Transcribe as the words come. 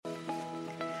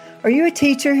Are you a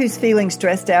teacher who's feeling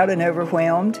stressed out and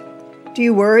overwhelmed? Do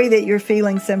you worry that you're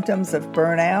feeling symptoms of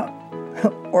burnout?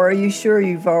 Or are you sure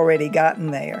you've already gotten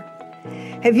there?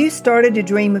 Have you started to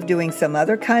dream of doing some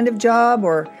other kind of job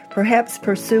or perhaps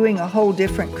pursuing a whole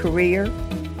different career?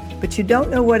 But you don't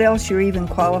know what else you're even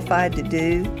qualified to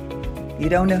do? You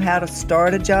don't know how to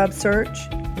start a job search?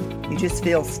 You just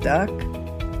feel stuck?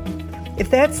 If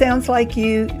that sounds like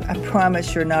you, I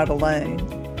promise you're not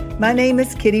alone. My name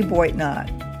is Kitty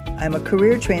Boitnott. I'm a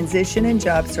career transition and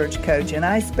job search coach, and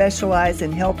I specialize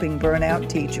in helping burnout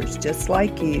teachers just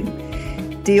like you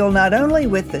deal not only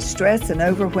with the stress and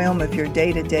overwhelm of your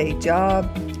day-to-day job,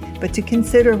 but to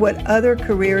consider what other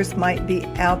careers might be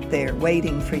out there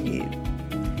waiting for you.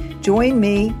 Join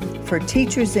me for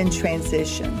Teachers in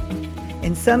Transition.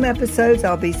 In some episodes,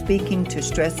 I'll be speaking to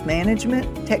stress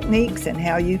management techniques and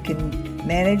how you can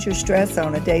manage your stress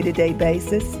on a day-to-day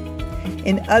basis.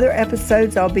 In other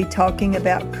episodes, I'll be talking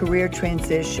about career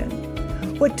transition.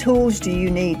 What tools do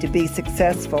you need to be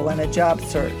successful in a job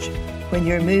search when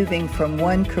you're moving from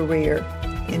one career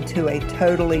into a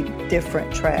totally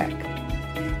different track?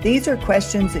 These are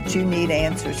questions that you need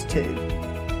answers to,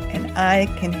 and I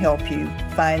can help you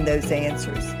find those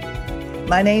answers.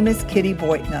 My name is Kitty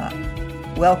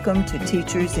Boitnott. Welcome to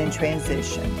Teachers in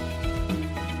Transition.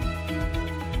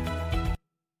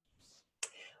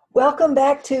 Welcome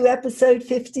back to episode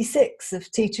 56 of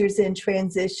Teachers in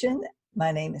Transition. My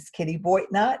name is Kitty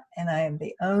Boitnott, and I am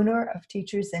the owner of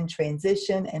Teachers in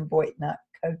Transition and Boitnott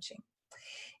Coaching.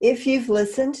 If you've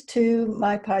listened to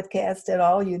my podcast at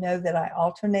all, you know that I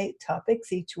alternate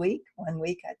topics each week. One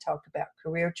week I talk about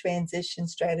career transition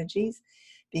strategies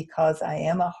because I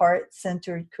am a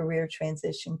heart-centered career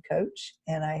transition coach,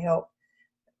 and I help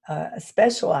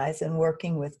specialize in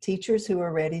working with teachers who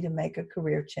are ready to make a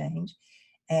career change.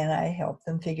 And I help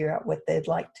them figure out what they'd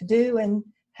like to do and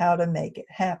how to make it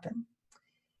happen.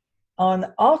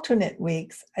 On alternate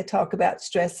weeks, I talk about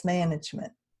stress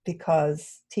management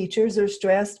because teachers are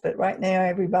stressed, but right now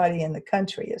everybody in the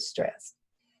country is stressed.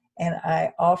 And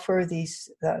I offer these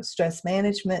stress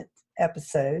management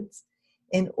episodes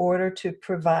in order to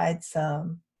provide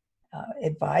some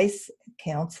advice,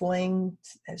 counseling,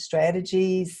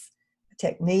 strategies,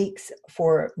 techniques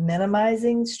for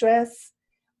minimizing stress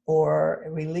or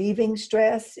relieving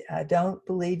stress. I don't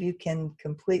believe you can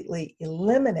completely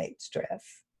eliminate stress.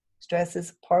 Stress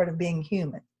is part of being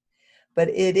human. But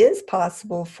it is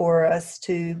possible for us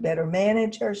to better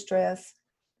manage our stress,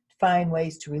 find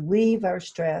ways to relieve our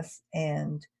stress,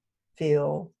 and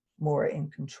feel more in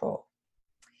control.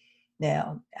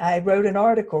 Now, I wrote an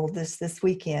article this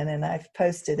weekend, and I've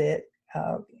posted it,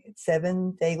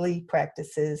 7 daily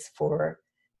practices for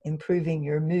improving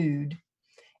your mood.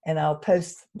 And I'll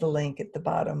post the link at the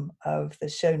bottom of the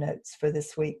show notes for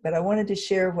this week. But I wanted to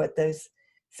share what those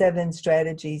 7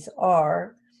 strategies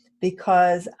are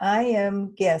because I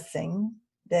am guessing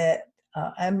that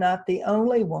I'm not the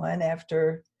only one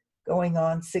after going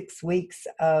on 6 weeks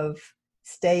of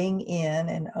staying in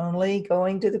and only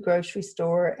going to the grocery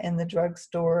store and the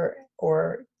drugstore,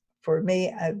 or for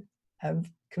me, I'm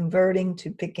converting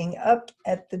to picking up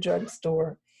at the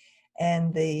drugstore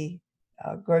and the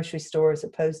grocery store as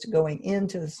opposed to going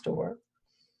into the store.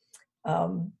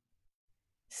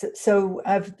 So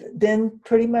I've been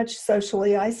pretty much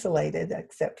socially isolated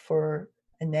except for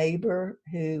a neighbor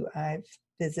who I've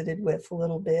visited with a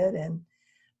little bit and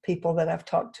people that I've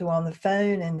talked to on the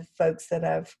phone and the folks that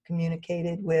I've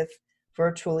communicated with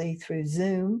virtually through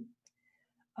Zoom.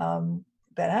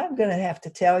 But I'm going to have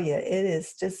to tell you, it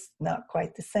is just not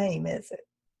quite the same, is it,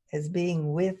 as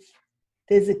being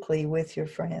physically with your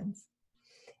friends.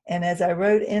 And as I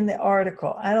wrote in the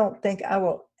article, I don't think I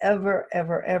will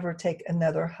ever take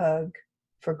another hug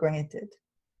for granted.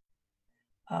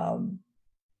 I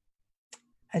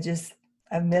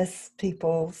miss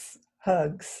people's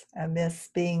hugs. I miss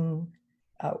being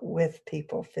with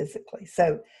people physically.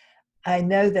 So I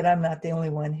know that I'm not the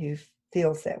only one who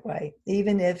feels that way.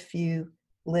 Even if you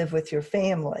live with your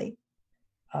family,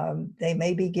 they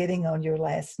may be getting on your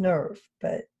last nerve,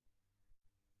 but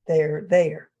they're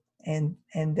there. And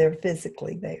they're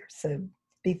physically there. So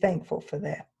be thankful for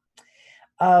that.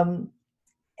 And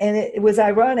it was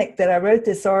ironic that I wrote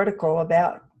this article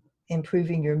about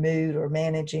improving your mood or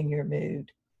managing your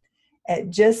mood at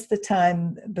just the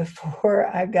time before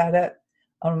I got up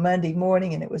on Monday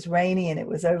morning, and it was rainy and it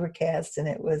was overcast and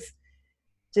it was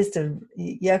just a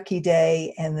yucky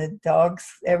day. And the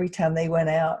dogs, every time they went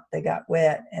out, they got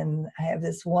wet. And I have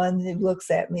this one who looks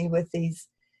at me with these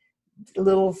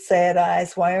little sad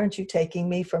eyes, why aren't you taking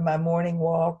me for my morning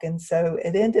walk? And so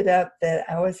it ended up that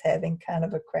I was having kind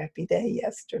of a crappy day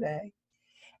yesterday.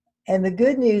 And the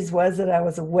good news was that I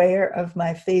was aware of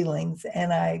my feelings,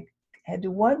 and I had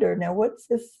to wonder, now what's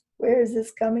this? Where is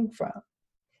this coming from?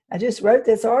 I just wrote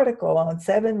this article on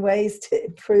 7 ways to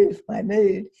improve my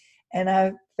mood, and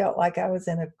I felt like I was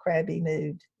in a crabby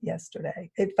mood yesterday.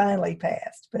 It finally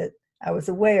passed, but I was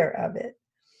aware of it.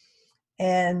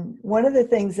 And one of the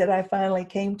things that I finally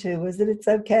came to was that it's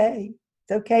okay.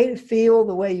 It's okay to feel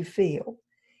the way you feel,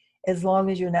 as long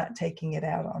as you're not taking it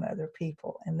out on other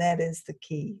people. And that is the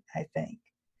key, I think,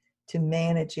 to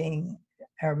managing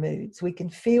our moods. We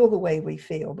can feel the way we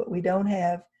feel, but we don't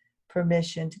have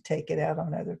permission to take it out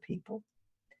on other people.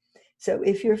 So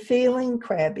if you're feeling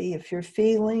crabby, if you're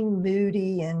feeling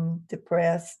moody and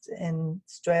depressed and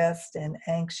stressed and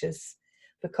anxious,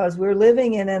 because we're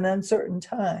living in an uncertain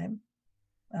time,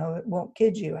 I won't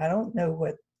kid you, I don't know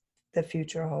what the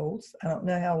future holds. I don't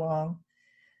know how long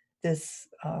this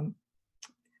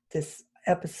this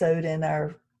episode in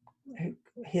our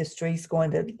history is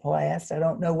going to last. I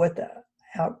don't know what the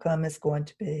outcome is going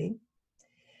to be.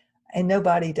 And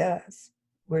nobody does.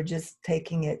 We're just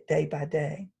taking it day by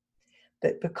day.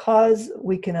 But because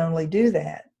we can only do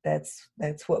that, that's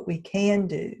what we can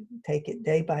do, take it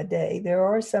day by day. There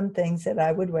are some things that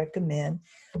I would recommend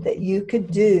that you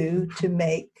could do to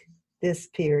make this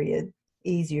period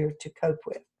easier to cope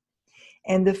with.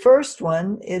 And the first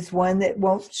one is one that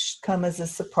won't come as a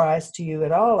surprise to you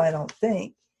at all, I don't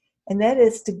think. And that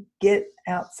is to get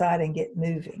outside and get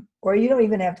moving. Or you don't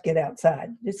even have to get outside,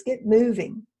 just get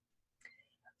moving.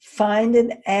 Find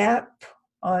an app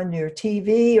on your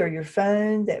TV or your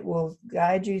phone that will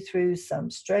guide you through some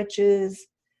stretches,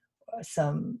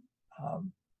 some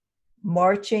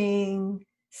marching,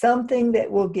 something that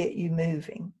will get you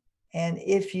moving. And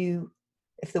if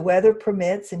the weather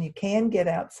permits and you can get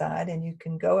outside and you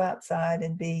can go outside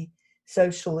and be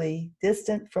socially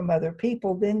distant from other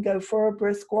people, then go for a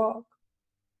brisk walk.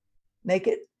 Make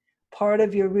it part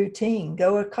of your routine.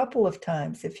 Go a couple of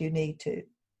times if you need to.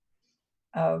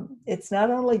 It's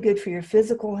not only good for your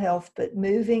physical health, but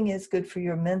moving is good for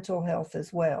your mental health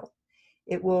as well.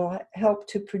 It will help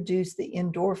to produce the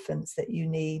endorphins that you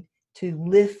need to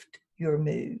lift your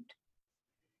mood.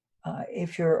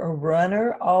 If you're a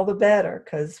runner, all the better,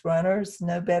 because runners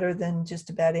know better than just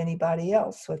about anybody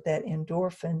else what that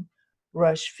endorphin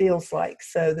rush feels like.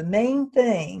 So the main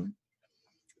thing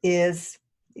is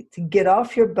to get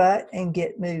off your butt and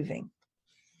get moving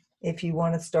if you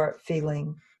want to start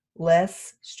feeling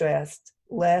less stressed,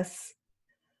 less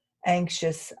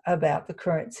anxious about the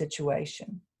current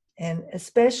situation. And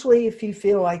especially if you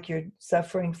feel like you're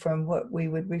suffering from what we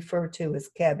would refer to as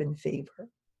cabin fever,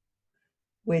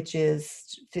 which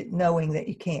is knowing that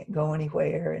you can't go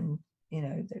anywhere, and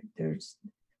there's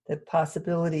the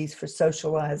possibilities for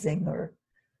socializing are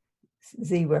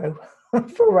zero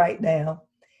for right now.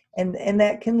 And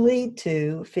that can lead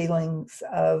to feelings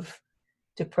of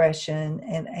depression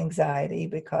and anxiety,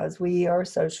 because we are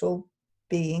social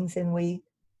beings and we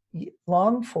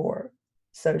long for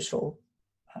social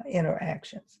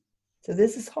interactions. So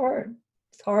this is hard.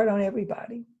 It's hard on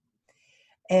everybody.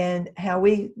 And how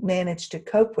we manage to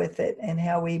cope with it and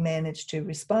how we manage to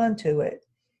respond to it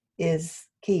is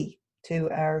key to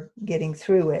our getting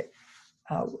through it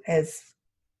as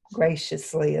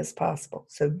graciously as possible.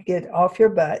 So get off your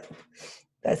butt.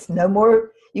 That's no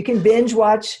more. You can binge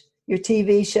watch your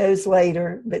TV shows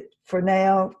later, but for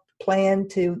now, plan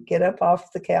to get up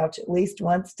off the couch at least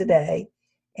once today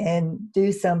and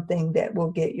do something that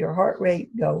will get your heart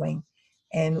rate going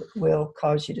and will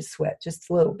cause you to sweat just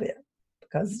a little bit,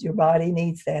 because your body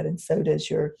needs that, and so does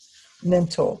your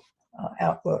mental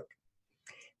outlook.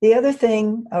 The other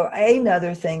thing, or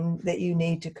another thing that you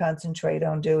need to concentrate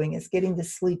on doing, is getting the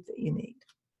sleep that you need.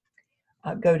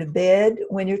 Go to bed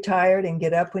when you're tired and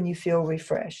get up when you feel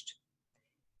refreshed.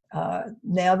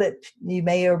 Now that you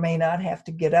may or may not have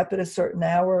to get up at a certain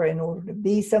hour in order to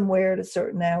be somewhere at a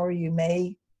certain hour, you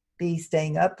may be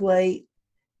staying up late.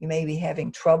 You may be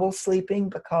having trouble sleeping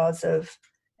because of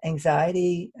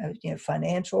anxiety.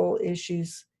 Financial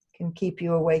issues can keep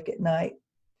you awake at night.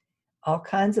 All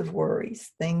kinds of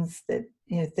worries, things that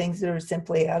are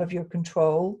simply out of your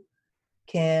control,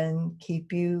 can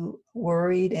keep you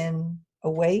worried and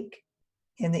awake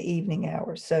in the evening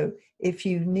hours. So if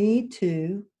you need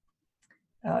to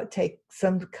take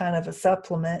some kind of a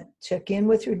supplement, check in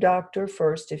with your doctor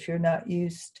first if you're not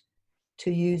used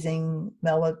to using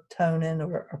melatonin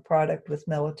or a product with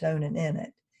melatonin in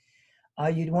it.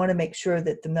 You'd want to make sure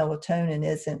that the melatonin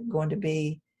isn't going to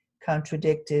be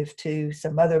contradictive to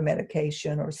some other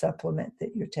medication or supplement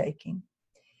that you're taking.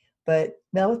 But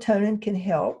melatonin can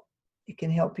help. It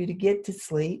can help you to get to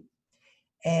sleep.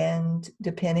 And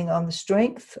depending on the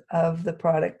strength of the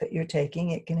product that you're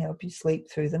taking, it can help you sleep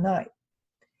through the night.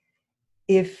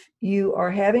 If you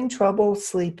are having trouble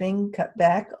sleeping, cut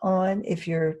back on, if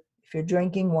you're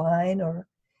drinking wine or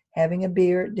having a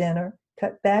beer at dinner,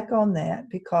 cut back on that,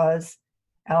 because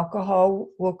alcohol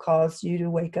will cause you to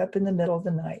wake up in the middle of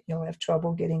the night. You'll have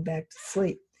trouble getting back to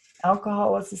sleep.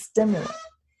 Alcohol is a stimulant,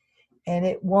 and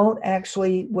it won't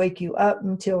actually wake you up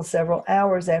until several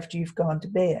hours after you've gone to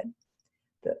bed.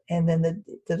 And then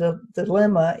the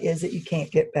dilemma is that you can't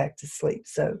get back to sleep.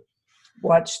 So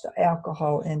watch the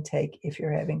alcohol intake if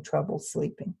you're having trouble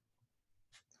sleeping.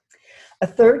 A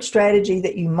third strategy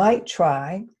that you might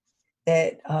try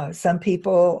that some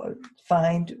people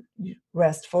find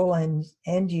restful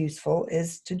and useful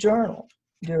is to journal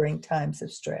during times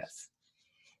of stress.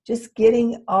 Just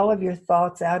getting all of your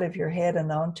thoughts out of your head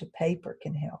and onto paper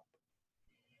can help.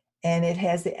 And it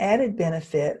has the added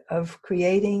benefit of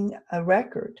creating a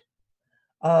record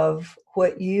of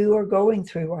what you are going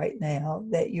through right now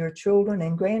that your children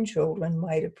and grandchildren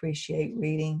might appreciate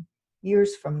reading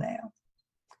years from now.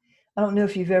 I don't know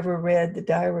if you've ever read The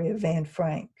Diary of Anne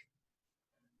Frank,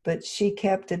 but she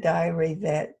kept a diary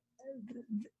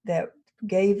that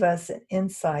gave us an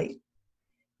insight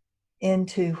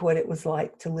into what it was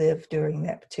like to live during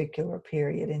that particular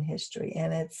period in history.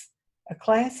 And it's a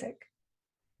classic.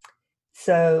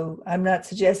 So I'm not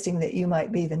suggesting that you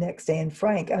might be the next Anne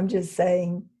Frank. I'm just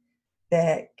saying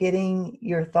that getting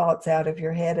your thoughts out of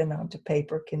your head and onto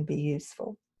paper can be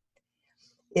useful.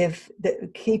 If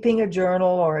keeping a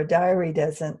journal or a diary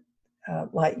doesn't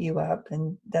light you up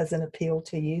and doesn't appeal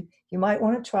to you, you might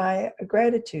want to try a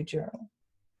gratitude journal.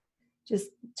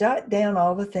 Just jot down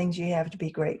all the things you have to be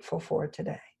grateful for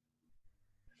today.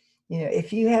 You know,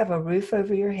 if you have a roof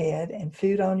over your head and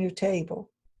food on your table,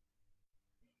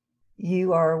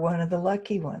 you are one of the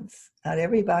lucky ones. Not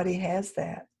everybody has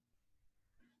that.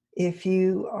 If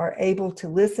you are able to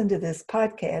listen to this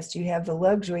podcast, you have the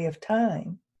luxury of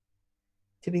time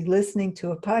to be listening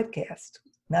to a podcast.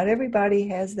 Not everybody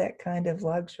has that kind of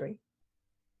luxury.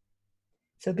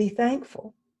 So be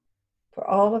thankful for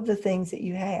all of the things that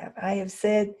you have. I have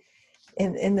said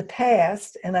in the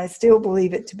past, and I still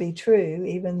believe it to be true,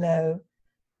 even though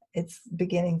it's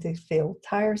beginning to feel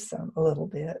tiresome a little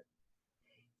bit.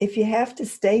 If you have to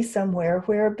stay somewhere,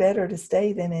 where better to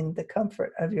stay than in the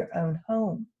comfort of your own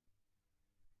home?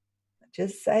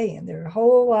 Just saying, there are a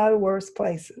whole lot of worse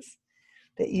places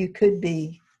that you could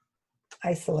be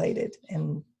isolated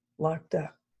and locked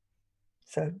up.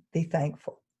 So be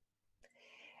thankful.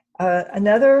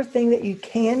 Another thing that you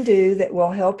can do that will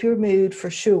help your mood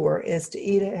for sure is to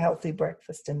eat a healthy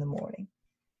breakfast in the morning.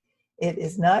 It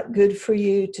is not good for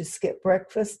you to skip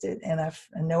breakfast. And I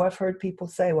know I've heard people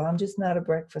say, well, I'm just not a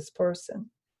breakfast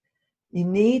person. You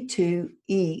need to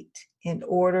eat in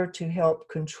order to help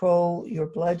control your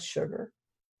blood sugar,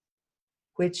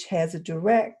 which has a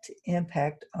direct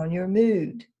impact on your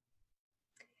mood.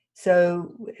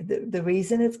 So the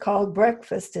reason it's called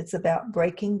breakfast, it's about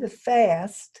breaking the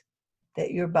fast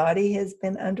that your body has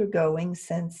been undergoing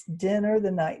since dinner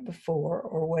the night before,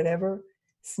 or whatever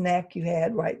snack you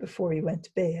had right before you went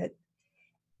to bed,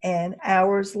 and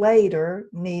hours later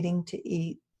needing to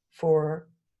eat for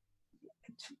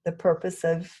the purpose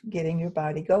of getting your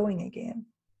body going again.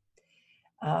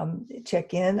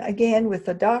 Check in again with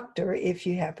a doctor if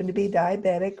you happen to be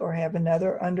diabetic or have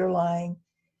another underlying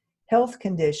health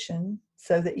condition,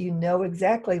 so that you know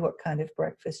exactly what kind of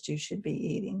breakfast you should be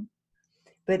eating.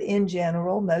 But in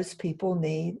general, most people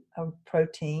need a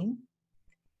protein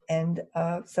and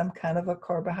some kind of a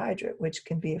carbohydrate, which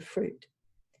can be a fruit.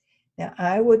 Now,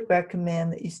 I would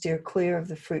recommend that you steer clear of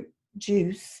the fruit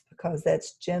juice, because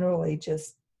that's generally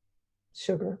just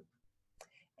sugar,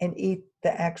 and eat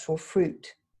the actual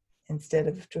fruit instead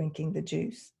of drinking the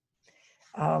juice.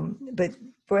 But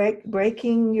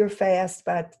breaking your fast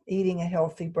by eating a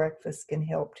healthy breakfast can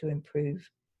help to improve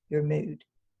your mood,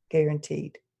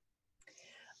 guaranteed.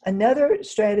 Another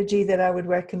strategy that I would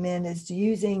recommend is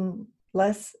using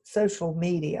less social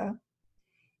media,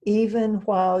 even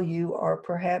while you are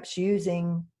perhaps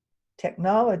using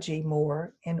technology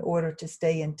more, in order to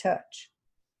stay in touch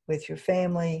with your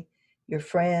family, your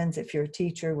friends, if you're a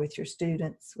teacher, with your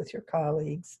students, with your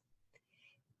colleagues.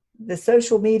 The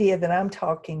social media that I'm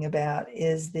talking about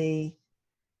is the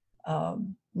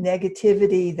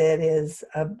negativity that is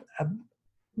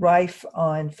rife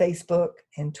on Facebook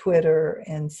and Twitter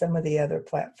and some of the other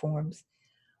platforms,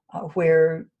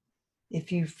 where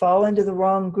if you fall into the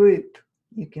wrong group,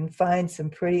 you can find some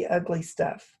pretty ugly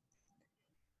stuff.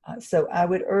 So I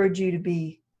would urge you to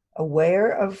be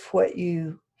aware of what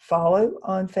you follow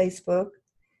on Facebook.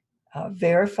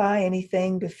 Verify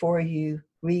anything before you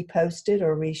repost it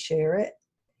or reshare it.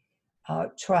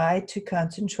 Try to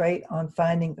concentrate on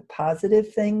finding the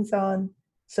positive things on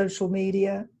social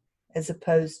media as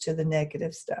opposed to the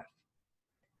negative stuff.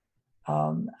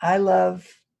 I love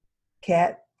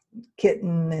cat,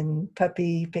 kitten, and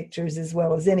puppy pictures as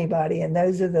well as anybody, and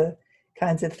those are the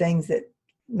kinds of things that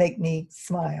make me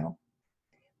smile.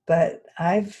 But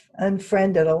I've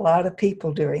unfriended a lot of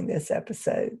people during this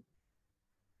episode,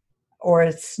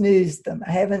 or snoozed them.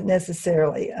 I haven't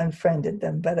necessarily unfriended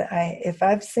them, but if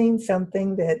I've seen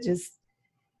something that just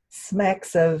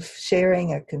smacks of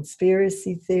sharing a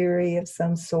conspiracy theory of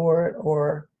some sort,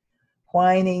 or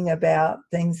whining about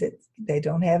things that they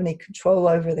don't have any control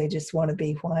over, they just want to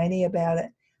be whiny about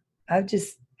it,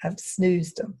 I've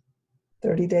snoozed them.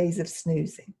 30 days of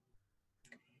snoozing.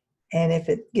 And if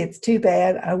it gets too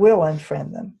bad, I will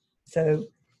unfriend them. So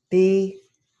be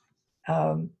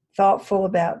thoughtful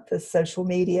about the social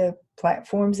media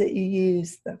platforms that you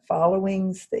use, the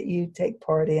followings that you take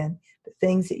part in, the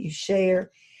things that you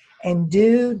share, and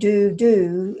do,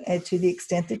 and to the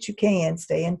extent that you can,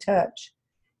 stay in touch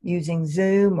using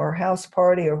Zoom or House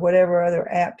Party or whatever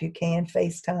other app you can,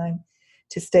 FaceTime,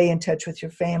 to stay in touch with your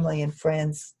family and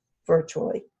friends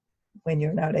virtually when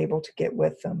you're not able to get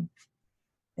with them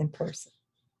in person.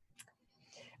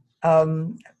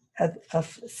 A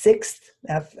sixth,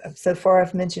 so far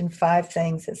I've mentioned 5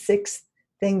 things. A sixth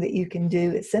thing that you can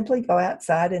do is simply go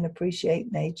outside and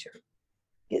appreciate nature.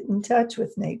 Get in touch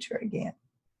with nature again.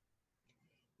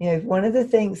 You know, one of the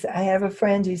things, I have a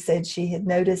friend who said she had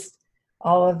noticed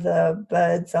all of the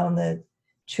buds on the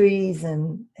trees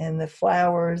and the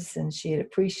flowers, and she had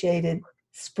appreciated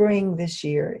spring this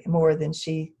year more than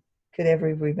she could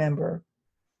ever remember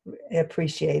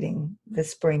appreciating the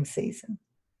spring season.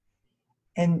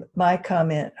 And my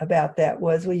comment about that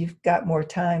was, well, you've got more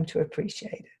time to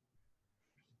appreciate it.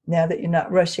 Now that you're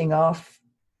not rushing off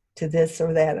to this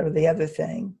or that or the other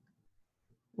thing,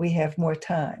 we have more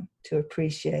time to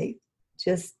appreciate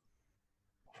just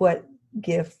what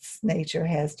gifts nature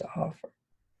has to offer.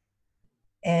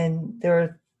 And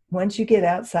once you get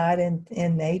outside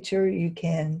in nature, you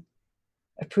can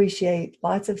appreciate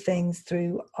lots of things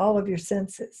through all of your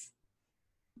senses.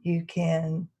 You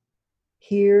can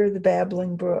hear the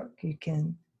babbling brook. You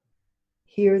can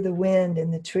hear the wind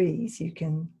in the trees. You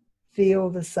can feel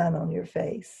the sun on your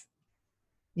face.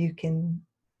 You can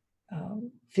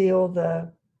feel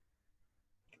the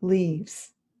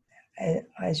leaves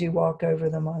as you walk over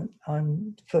them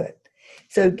on foot.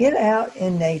 So get out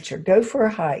in nature. Go for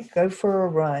a hike. Go for a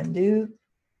run. Do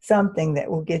something that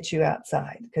will get you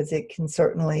outside, because it can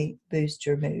certainly boost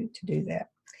your mood to do that.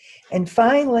 And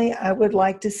finally, I would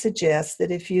like to suggest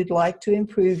that if you'd like to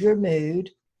improve your mood,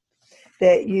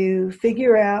 that you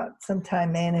figure out some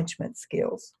time management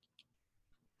skills.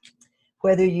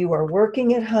 Whether you are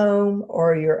working at home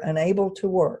or you're unable to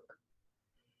work,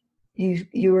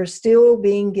 you are still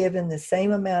being given the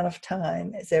same amount of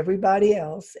time as everybody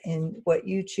else, and what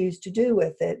you choose to do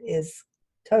with it is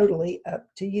totally up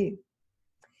to you.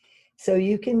 So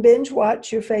you can binge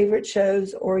watch your favorite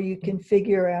shows, or you can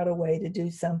figure out a way to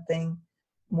do something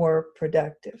more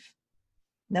productive.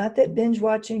 Not that binge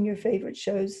watching your favorite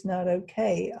shows is not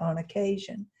okay on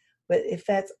occasion, but if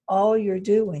that's all you're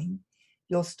doing,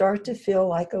 you'll start to feel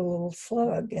like a little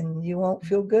slug, and you won't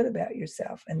feel good about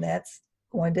yourself. And that's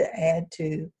going to add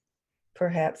to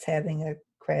perhaps having a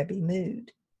crabby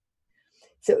mood.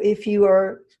 So if you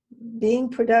are being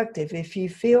productive, if you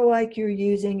feel like you're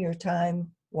using your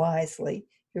time wisely,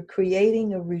 you're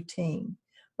creating a routine.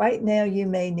 Right now, you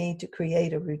may need to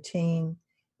create a routine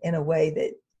in a way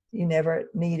that you never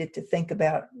needed to think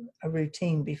about a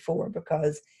routine before,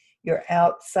 because your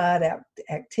outside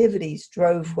activities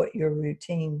drove what your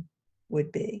routine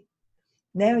would be.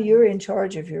 Now you're in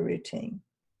charge of your routine.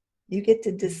 You get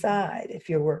to decide, if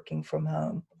you're working from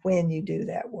home, when you do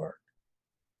that work.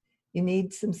 You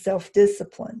need some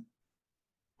self-discipline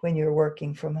when you're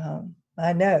working from home.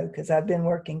 I know, because I've been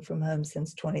working from home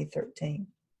since 2013.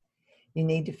 You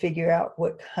need to figure out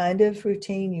what kind of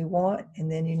routine you want,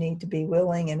 and then you need to be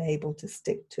willing and able to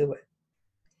stick to it.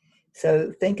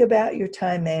 So think about your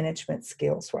time management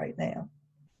skills right now.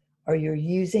 Are you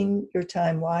using your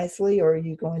time wisely, or are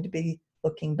you going to be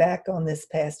looking back on this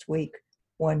past week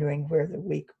wondering where the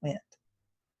week went?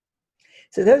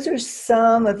 So those are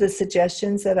some of the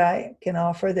suggestions that I can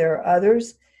offer. There are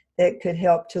others that could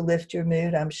help to lift your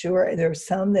mood, I'm sure. There are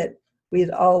some that we'd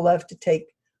all love to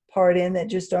take part in that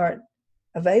just aren't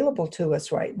available to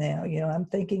us right now. You know, I'm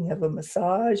thinking of a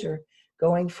massage, or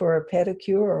going for a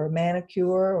pedicure or a manicure,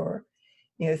 or,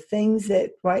 things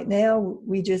that right now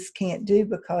we just can't do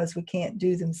because we can't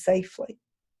do them safely,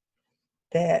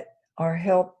 that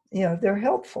are they're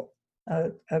helpful.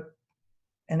 An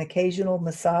occasional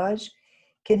massage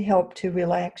can help to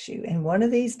relax you. And one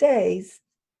of these days,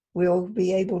 we'll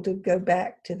be able to go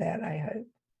back to that, I hope.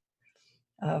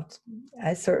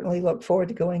 I certainly look forward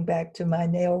to going back to my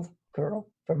nail girl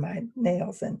for my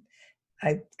nails. And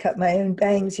I cut my own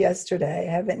bangs yesterday.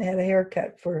 I haven't had a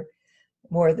haircut for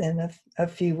more than a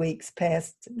few weeks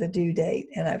past the due date.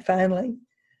 And I finally,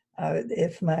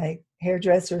 if my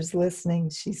hairdresser's listening,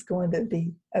 she's going to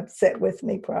be upset with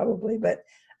me probably, but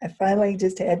I finally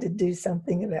just had to do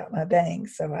something about my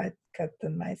bangs, so I cut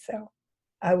them myself.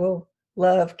 I will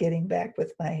love getting back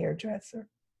with my hairdresser.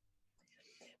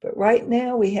 But right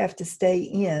now we have to stay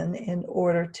in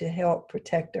order to help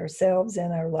protect ourselves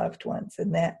and our loved ones.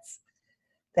 And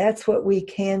that's what we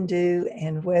can do.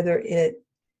 And whether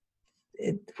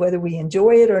we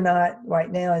enjoy it or not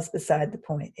right now is beside the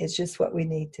point. It's just what we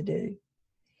need to do.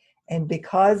 And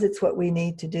because it's what we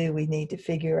need to do, we need to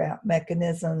figure out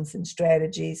mechanisms and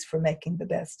strategies for making the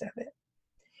best of it.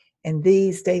 And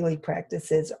these daily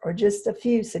practices are just a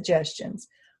few suggestions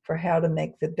for how to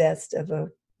make the best of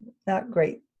a not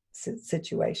great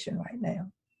situation right now.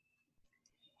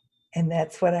 And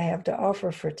that's what I have to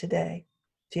offer for today.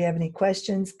 If you have any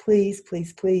questions, please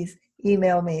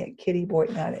email me at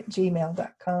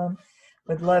kittyboitnott@gmail.com.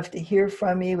 Would love to hear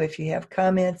from you. If you have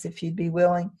comments, if you'd be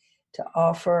willing to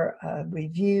offer a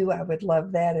review, I would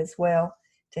love that as well,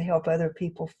 to help other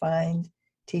people find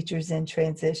Teachers in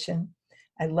Transition.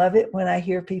 I love it when I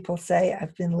hear people say,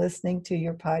 I've been listening to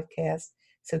your podcast,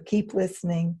 so keep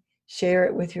listening, share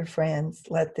it with your friends,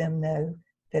 let them know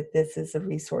that this is a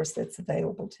resource that's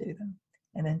available to them.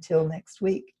 And until next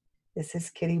week, this is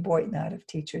Kitty Boitnott of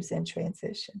Teachers in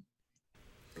Transition.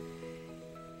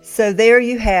 So there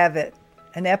you have it,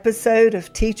 an episode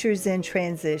of Teachers in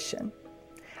Transition.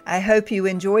 I hope you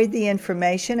enjoyed the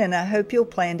information, and I hope you'll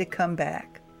plan to come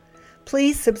back.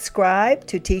 Please subscribe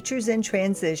to Teachers in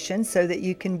Transition so that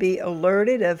you can be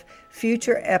alerted of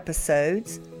future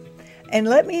episodes. And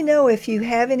let me know if you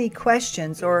have any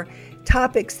questions or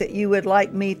topics that you would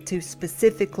like me to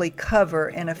specifically cover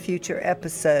in a future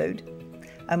episode.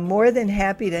 I'm more than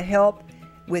happy to help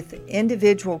with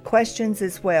individual questions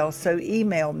as well, so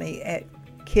email me at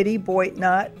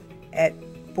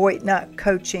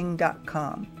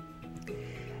kittyboitnott@boitnottcoaching.com.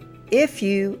 If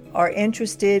you are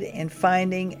interested in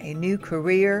finding a new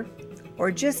career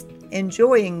or just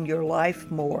enjoying your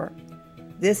life more,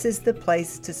 this is the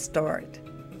place to start.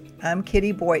 I'm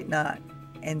Kitty Boitnott,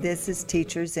 and this is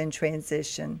Teachers in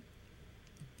Transition.